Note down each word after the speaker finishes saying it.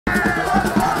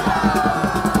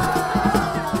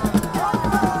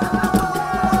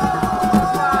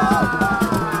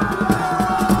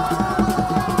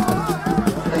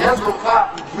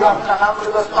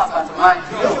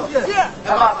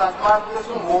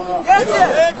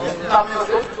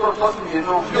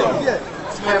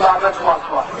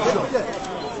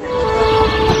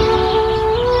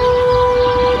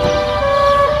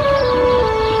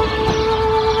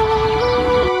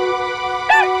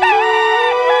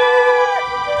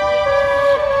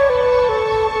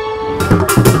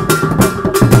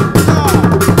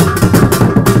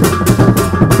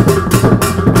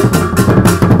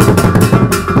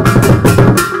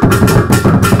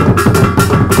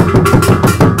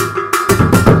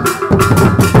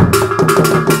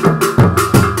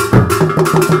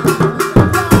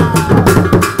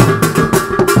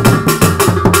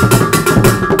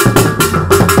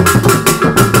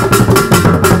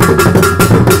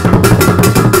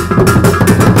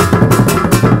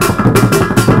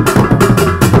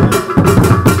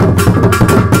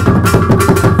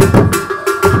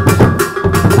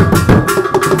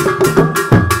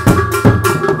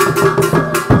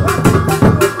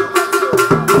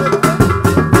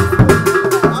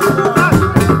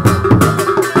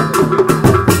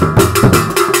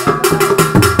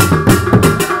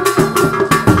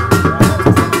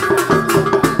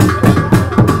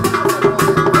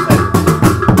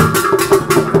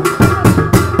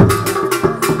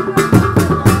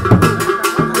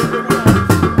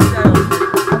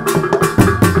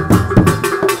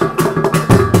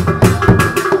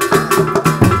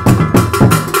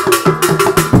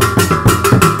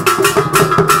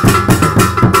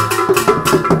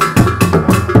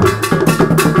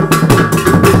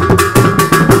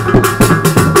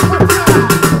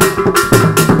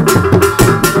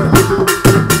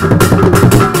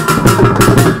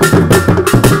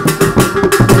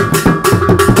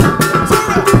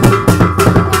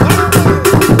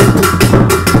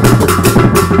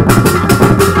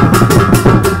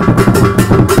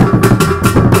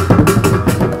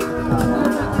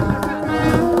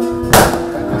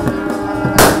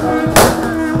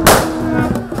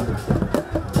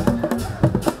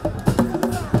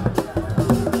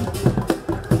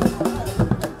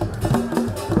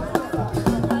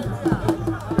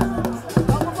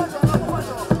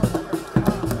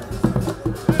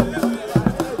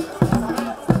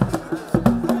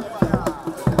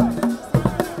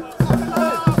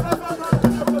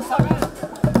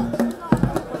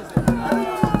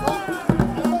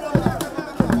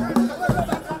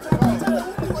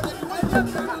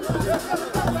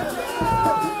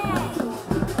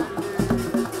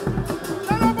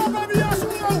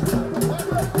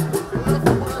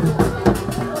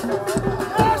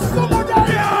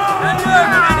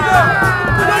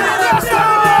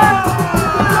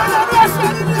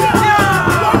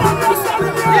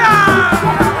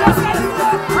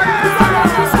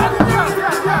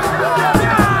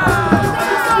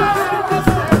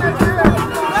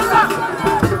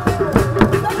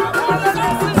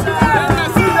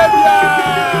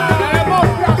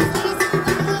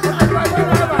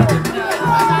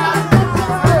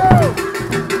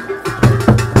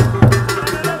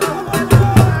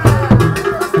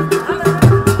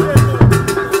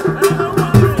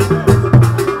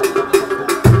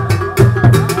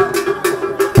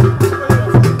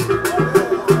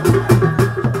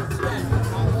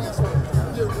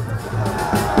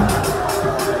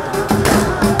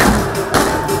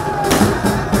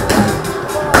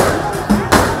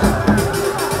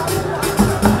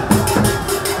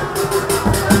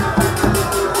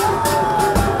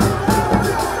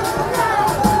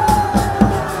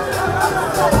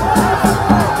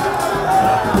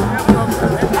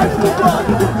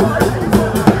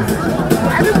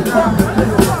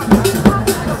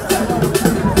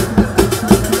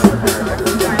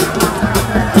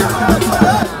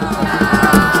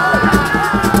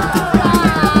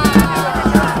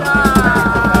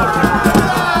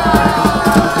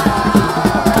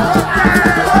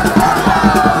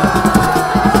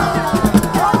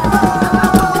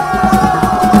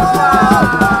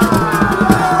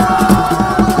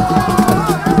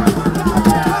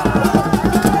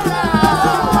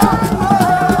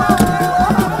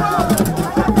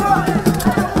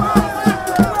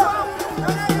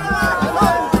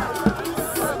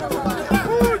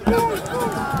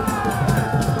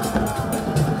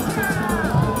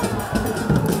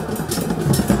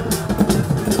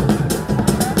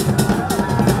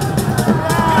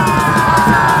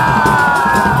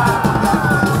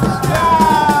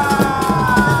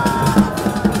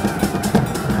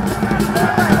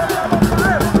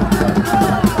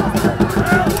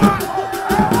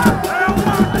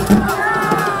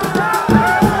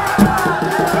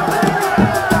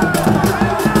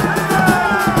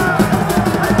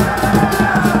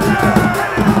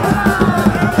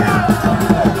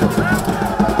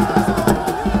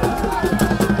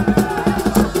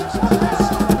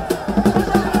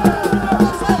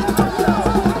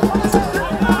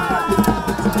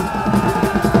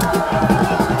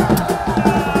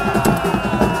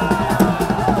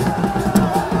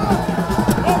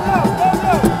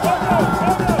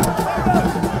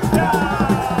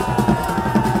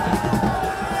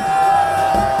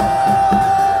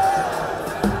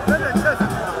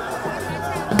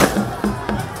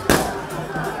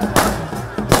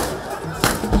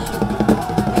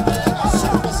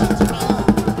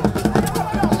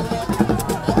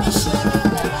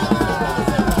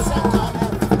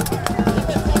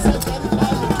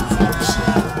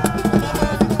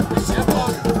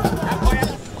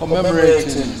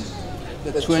commemorating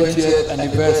the 20th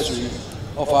anniversary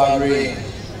of our reign.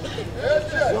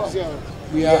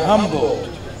 We are humbled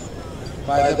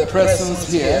by the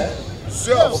presence here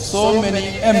of so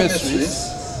many emissaries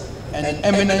and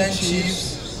eminent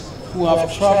chiefs who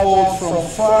have traveled from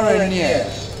far and near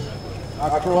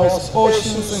across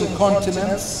oceans and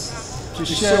continents to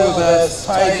share with us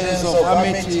tidings of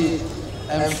amity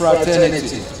and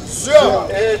fraternity.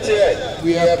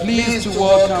 We are pleased to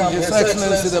welcome His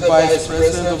Excellency the Vice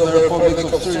President of the Republic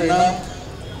of Suriname,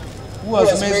 who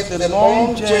has made the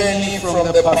long journey from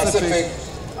the Pacific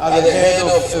at the head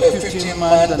of a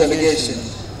 15-man delegation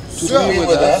to be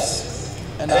with us,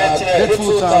 and our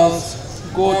grateful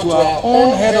thanks go to our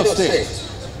own head of state,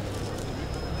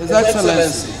 His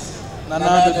Excellency Nana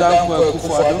Addo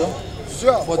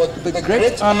Akufo-Addo, for the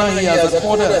great honor he has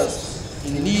accorded us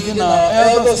in leading our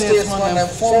elder statesmen and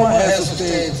former heads of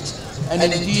state, and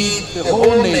indeed the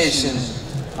whole nation,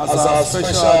 as our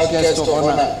special guest of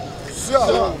honor.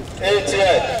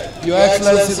 Your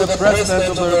Excellency the President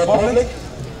of the Republic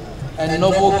and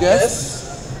noble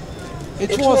guests,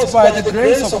 it was by the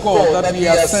grace of God that we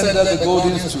ascended the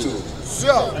golden stool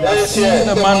and assumed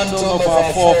the mantle of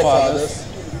our forefathers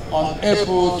on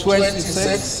April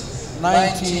 26,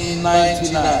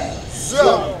 1999.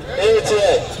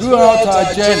 Throughout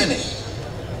our journey,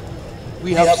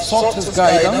 we have sought His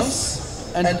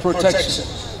guidance and protection,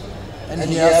 and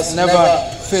He has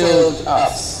never failed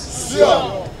us.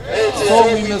 So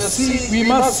we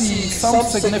must see some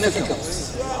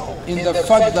significance in the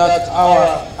fact that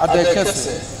our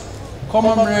Adekese,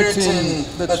 commemorating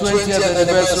the 20th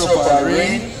anniversary of our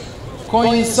reign,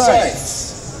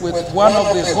 coincides with one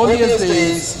of the holiest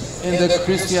days in the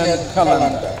Christian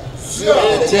calendar.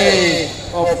 A day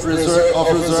of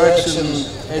resurrection,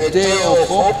 a day of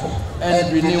hope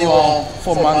and renewal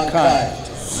for mankind.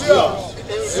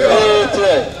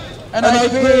 And I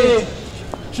pay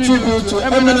tribute to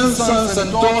eminent sons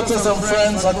and daughters and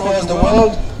friends across the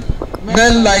world,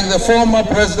 men like the former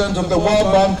president of the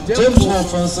World Bank, James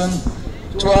Wolfenson,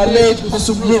 to our late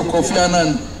Bishop Kofi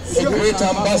Annan, a great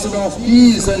ambassador of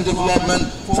peace and development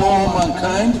for all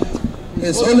mankind,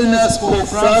 His Holiness Pope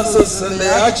Francis and the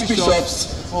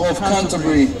Archbishops of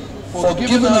Canterbury, for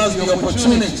giving us the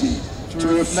opportunity to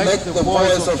reflect the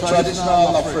voice of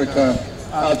traditional Africa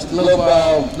at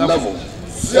global level.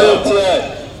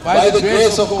 By the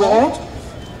grace of God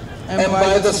and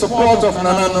by the support of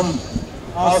Nananum,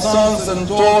 our sons and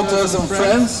daughters and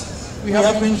friends, we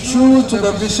have been true to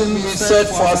the vision we set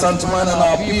for Asantehene and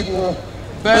our people,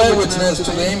 bear witness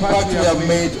to the impact we have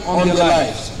made on their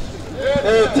lives.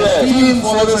 The theme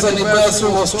for this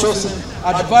anniversary was chosen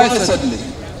advisedly,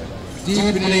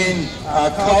 deepening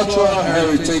our cultural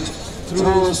heritage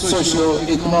through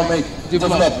socio-economic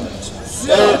development.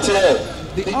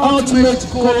 The ultimate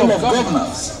goal of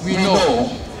governance, we know,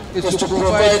 is to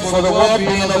provide for the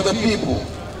well-being of the people.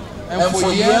 And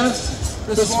for years,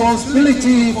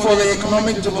 responsibility for the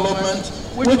economic development,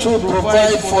 which will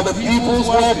provide for the people's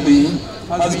well-being,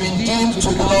 has been deemed to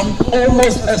belong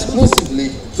almost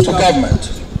exclusively to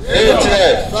government.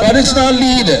 Traditional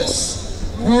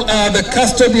leaders, who are the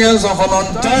custodians of an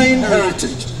undying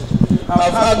heritage,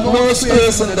 have had no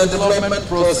space in the development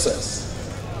process.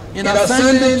 In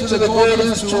ascending to the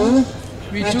golden stool,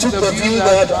 we took the view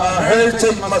that our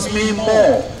heritage must mean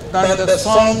more than the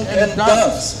song and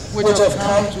dance which have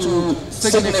come to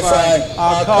signify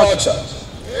our culture.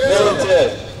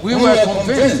 We were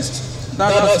convinced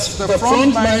that as the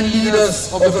frontline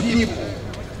leaders of the people,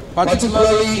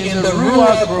 particularly in the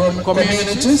rural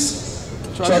communities,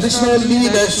 traditional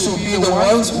leaders should be the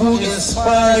ones who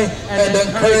inspire and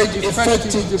encourage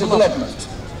effective development.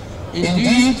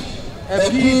 Indeed, a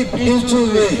peep into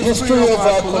the history of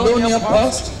our colonial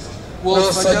past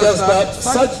will suggest that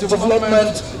such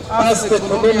development as the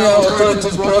colonial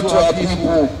authorities brought to our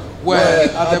people were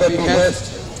at the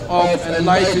behest of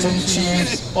enlightened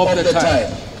chiefs of the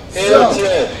time.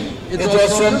 It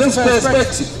was from this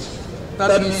perspective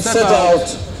that we set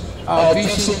out our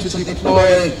vision to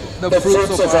deploy the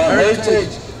fruits of our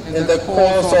heritage in the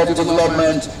course of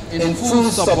development in full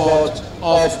support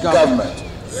of government.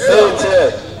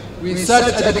 We set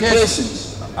education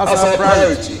as our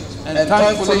priority, and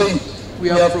thankfully we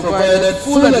have provided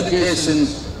full education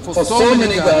for so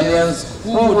many Ghanaians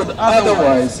who would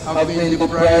otherwise have been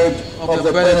deprived of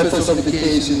the benefits of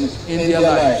education in their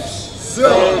lives. So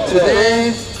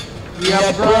today we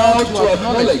are proud to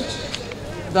acknowledge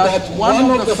that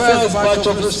one of the first batch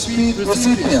of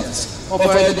recipients of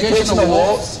our education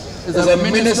awards is a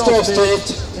Minister of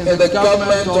State in the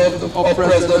government of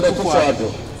President Otumfuo,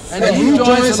 and he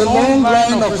joins a long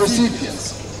line of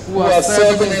recipients who are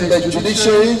serving in the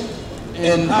judiciary,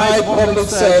 in high public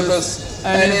service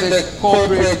and in the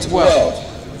corporate world.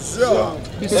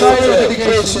 Besides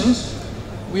education,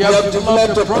 we have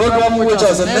developed a program which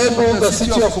has enabled the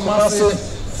city of Kumasi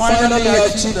finally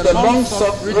achieve the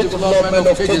long-sought redevelopment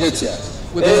of Kejetia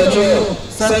with a new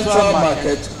central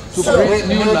market to bring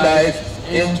new life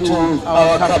into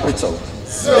our capital.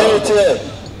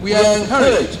 We are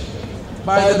encouraged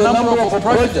by the number of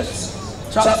projects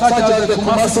such as the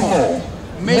Kumasi Mall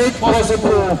made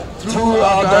possible through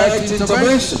our direct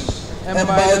intervention and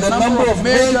by the number of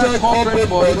major corporate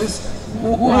bodies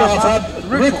who have had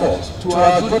recourse to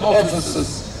our good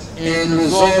offices in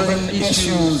resolving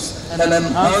issues and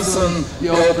enhancing the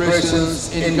operations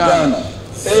in Ghana.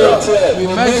 We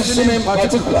mention in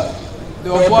particular the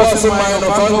Obuasi mine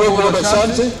of Anglo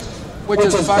Ashanti, which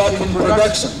is back in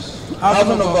production,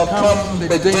 having overcome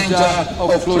the danger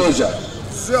of closure.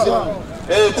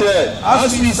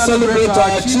 As we celebrate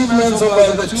our achievements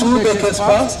over the 2 decades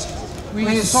past,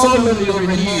 we solemnly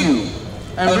renew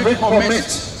and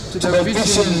recommit to the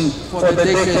vision for the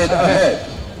decade ahead.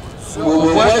 We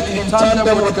will work in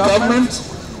tandem with government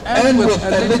and with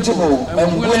eligible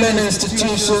and willing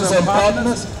institutions and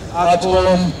partners at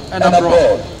home and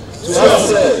abroad to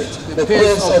accelerate the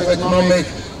pace of economic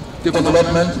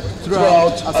development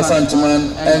throughout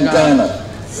Asantehene and Ghana.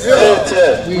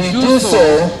 We do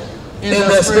so in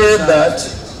the spirit that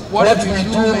what we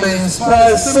do may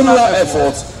inspire similar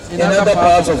efforts in other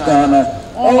parts of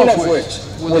Ghana, all of which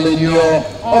will endure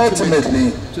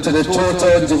ultimately to the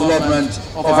total development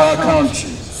of our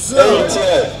country.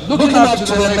 Looking up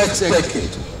to the next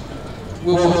decade,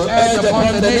 we will urge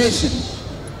upon the nation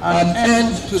an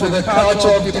end to the culture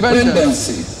of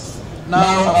dependency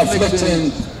now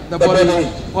afflicting the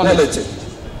body politic.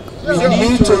 We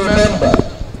need to remember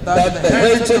that the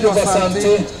heritage of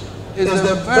Asante is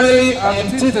the very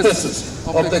antithesis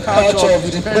of the culture of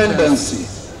dependency.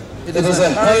 It is a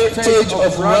heritage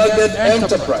of rugged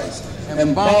enterprise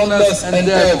and boundless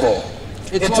endeavor.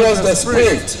 It was the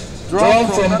spirit drawn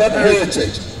from that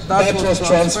heritage that was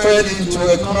transferred into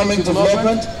economic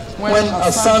development when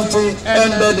Asante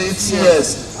ended its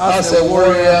years as a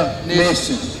warrior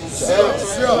nation.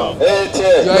 Your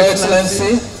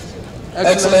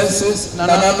Excellencies,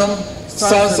 Nananum,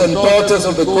 sons and daughters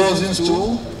of the Golden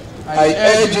Stool, I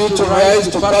urge you to rise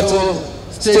to battle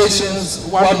stations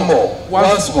once more.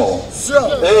 Not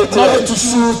to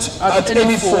shoot at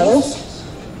any foes,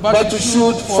 but to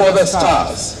shoot for the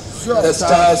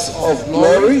stars of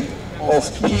glory,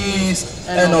 of peace,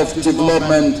 and of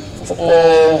development for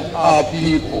all our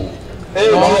people.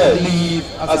 Long live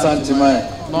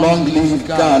Asantehene, long live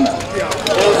Ghana.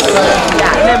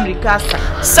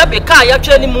 Sabeka ya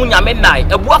twani mu nyame nai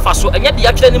ebu afaso enye de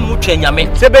ya twani mu twanyame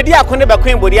sebedi akone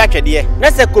bakwen bodi atwede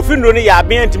na se kofi nro ne ya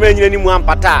aben ntime nyina ni mu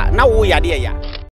ampata na wo yade ya